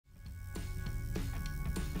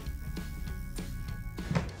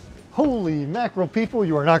Holy mackerel, people,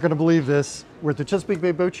 you are not going to believe this. We're at the Chesapeake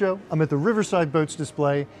Bay Boat Show. I'm at the Riverside Boats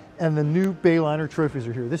display, and the new Bayliner trophies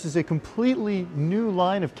are here. This is a completely new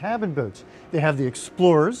line of cabin boats. They have the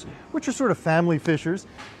Explorers, which are sort of family fishers,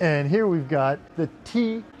 and here we've got the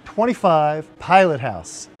T25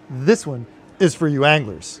 Pilothouse. This one is for you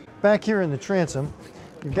anglers. Back here in the transom,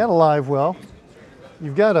 you've got a live well.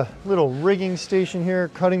 You've got a little rigging station here,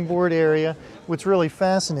 cutting board area. What's really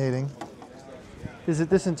fascinating is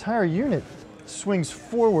that this entire unit swings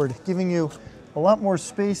forward, giving you a lot more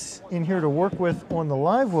space in here to work with on the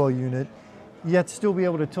live well unit, yet still be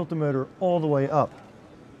able to tilt the motor all the way up.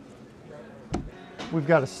 We've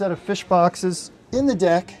got a set of fish boxes in the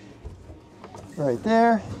deck, right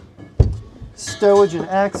there. Stowage and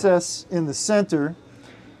access in the center.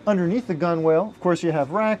 Underneath the gunwale, of course, you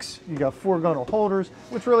have racks. You got 4 gunnel holders.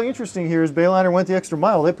 What's really interesting here is Bayliner went the extra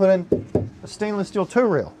mile. They put in a stainless steel tow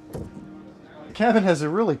rail. The cabin has a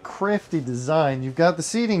really crafty design. You've got the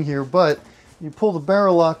seating here, but you pull the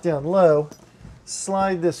barrel lock down low,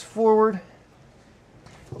 slide this forward.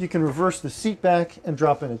 You can reverse the seat back and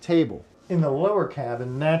drop in a table. In the lower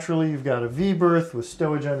cabin, naturally, you've got a V berth with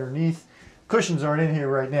stowage underneath. Cushions aren't in here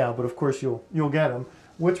right now, but of course you'll get them.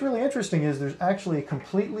 What's really interesting is there's actually a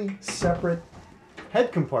completely separate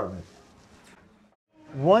head compartment.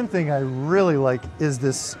 One thing I really like is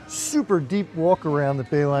this super deep walk around that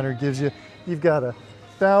Bayliner gives you. You've got a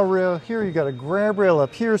bow rail here, you've got a grab rail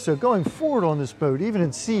up here, so going forward on this boat, even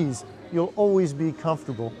in seas, you'll always be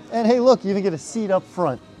comfortable. And hey, look, you even get a seat up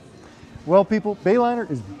front. Well, people, Bayliner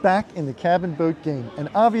is back in the cabin boat game, and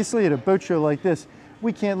obviously at a boat show like this,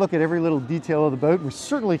 we can't look at every little detail of the boat. We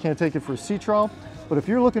certainly can't take it for a sea trial, but if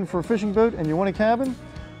you're looking for a fishing boat and you want a cabin,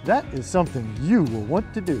 that is something you will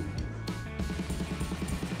want to do.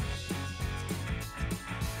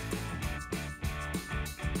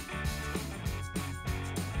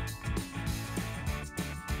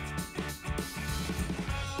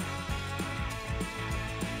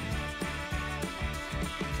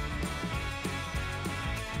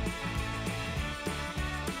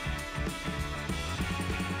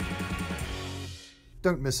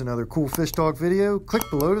 Don't miss another cool FishTalk video. Click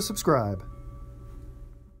below to subscribe.